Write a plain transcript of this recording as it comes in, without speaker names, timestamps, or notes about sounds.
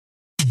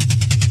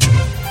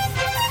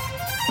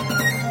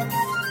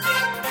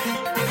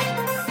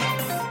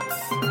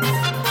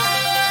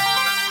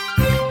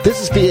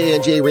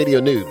PANJ Radio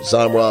News.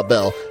 I'm Rob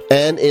Bell,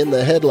 and in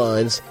the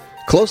headlines,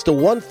 close to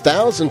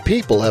 1,000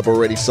 people have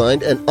already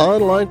signed an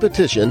online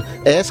petition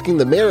asking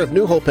the mayor of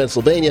New Hope,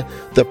 Pennsylvania,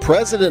 the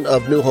president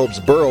of New Hope's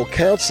Borough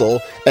Council,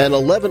 and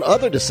 11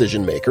 other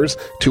decision-makers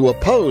to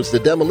oppose the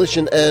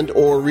demolition and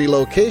or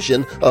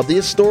relocation of the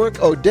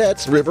historic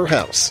Odette's River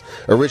House.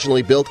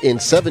 Originally built in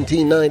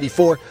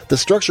 1794, the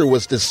structure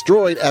was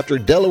destroyed after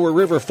Delaware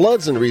River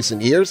floods in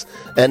recent years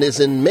and is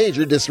in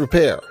major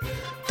disrepair.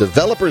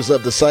 Developers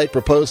of the site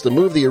propose to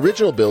move the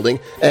original building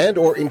and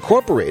or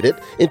incorporate it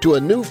into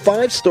a new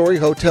 5-story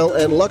hotel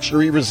and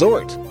luxury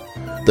resort.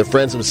 The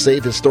Friends of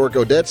Save Historic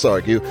Odette's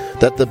argue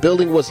that the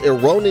building was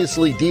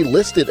erroneously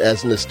delisted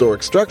as an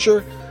historic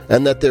structure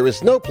and that there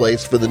is no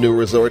place for the new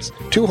resort's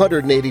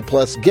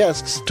 280-plus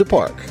guests to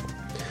park.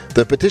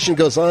 The petition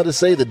goes on to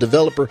say the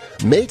developer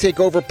may take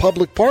over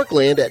public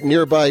parkland at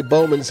nearby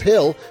Bowman's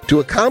Hill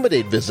to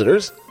accommodate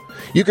visitors.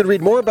 You can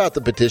read more about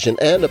the petition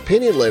and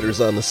opinion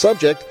letters on the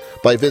subject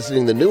by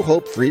visiting the New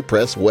Hope Free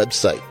Press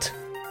website.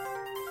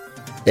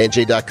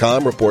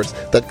 NJ.com reports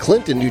that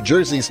Clinton, New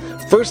Jersey's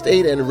First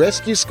Aid and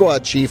Rescue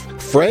Squad Chief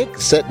Frank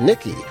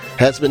Setnicki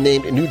has been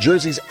named New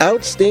Jersey's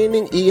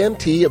Outstanding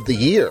EMT of the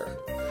Year.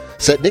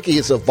 Setnicki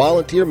is a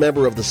volunteer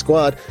member of the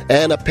squad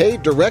and a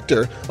paid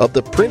director of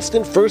the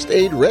Princeton First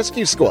Aid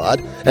Rescue Squad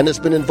and has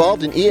been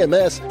involved in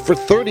EMS for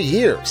 30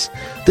 years.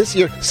 This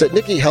year,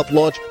 Setnicki helped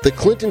launch the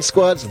Clinton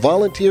Squad's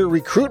volunteer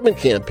recruitment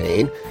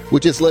campaign,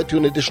 which has led to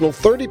an additional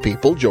 30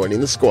 people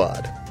joining the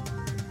squad.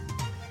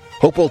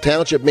 Hopewell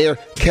Township Mayor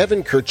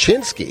Kevin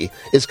Kurchinski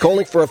is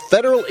calling for a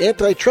federal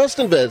antitrust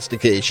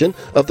investigation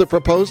of the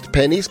proposed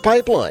PennEast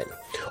pipeline.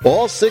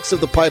 All 6 of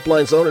the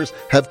pipeline's owners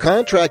have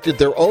contracted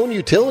their own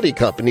utility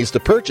companies to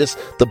purchase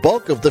the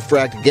bulk of the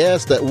fracked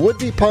gas that would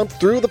be pumped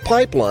through the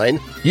pipeline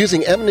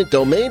using eminent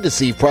domain to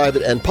cede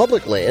private and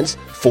public lands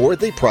for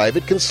the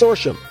private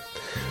consortium.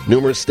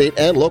 Numerous state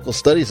and local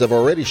studies have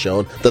already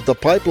shown that the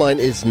pipeline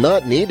is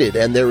not needed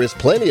and there is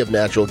plenty of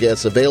natural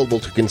gas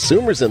available to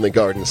consumers in the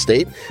Garden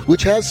State,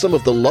 which has some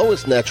of the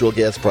lowest natural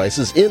gas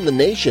prices in the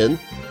nation.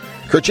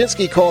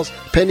 Kurchinski calls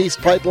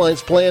PennEast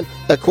Pipeline's plan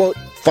a, quote,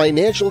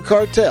 financial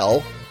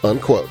cartel,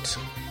 unquote.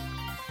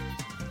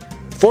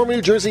 Former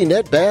New Jersey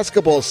Net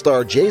basketball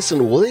star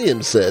Jason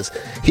Williams says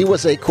he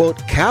was a,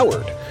 quote,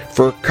 coward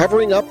for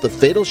covering up the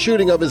fatal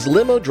shooting of his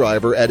limo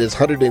driver at his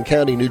Hunterdon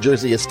County, New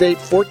Jersey estate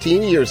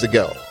 14 years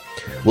ago.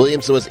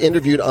 Williams was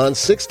interviewed on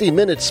 60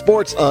 Minutes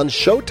Sports on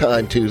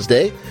Showtime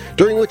Tuesday,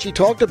 during which he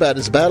talked about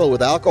his battle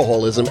with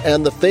alcoholism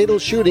and the fatal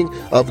shooting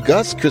of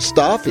Gus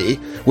Christofi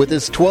with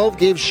his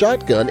 12-gauge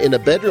shotgun in a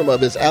bedroom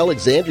of his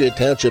Alexandria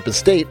Township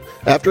estate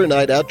after a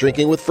night out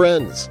drinking with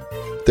friends.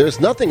 There's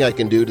nothing I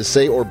can do to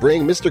say or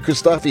bring Mr.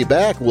 Christofi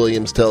back,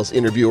 Williams tells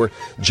interviewer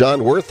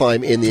John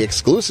Wertheim in the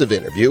exclusive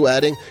interview,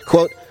 adding,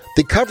 quote,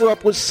 the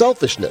cover-up was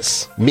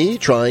selfishness, me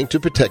trying to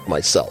protect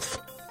myself.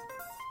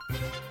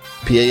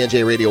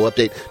 PANJ Radio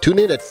Update. Tune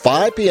in at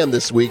 5 p.m.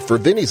 this week for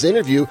Vinny's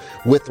interview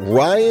with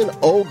Ryan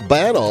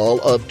Ogbanal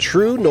of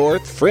True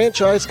North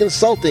Franchise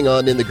Consulting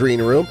on In the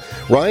Green Room.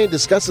 Ryan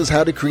discusses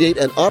how to create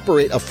and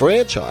operate a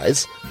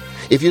franchise.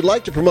 If you'd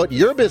like to promote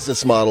your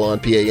business model on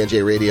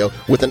PANJ Radio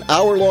with an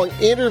hour-long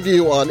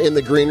interview on In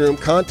the Green Room,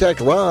 contact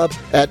Rob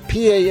at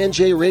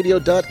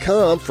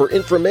PANJradio.com for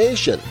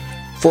information.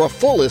 For a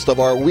full list of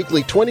our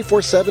weekly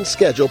 24/7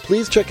 schedule,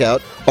 please check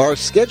out our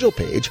schedule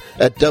page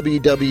at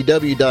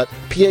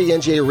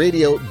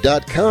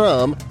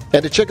www.panjradio.com.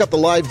 And to check out the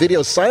live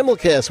video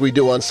simulcast we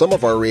do on some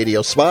of our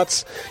radio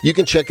spots, you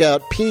can check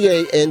out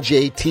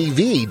panjtv.com.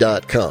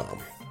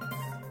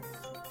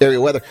 Area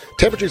weather.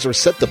 Temperatures are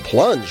set to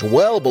plunge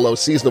well below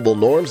seasonable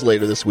norms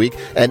later this week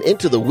and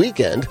into the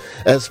weekend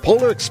as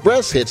Polar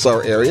Express hits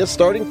our area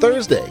starting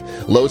Thursday.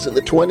 Lows in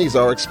the 20s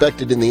are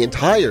expected in the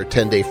entire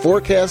 10-day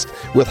forecast,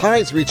 with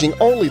highs reaching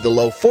only the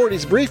low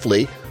 40s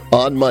briefly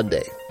on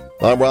Monday.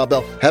 I'm Rob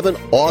Bell. Have an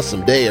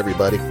awesome day,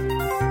 everybody.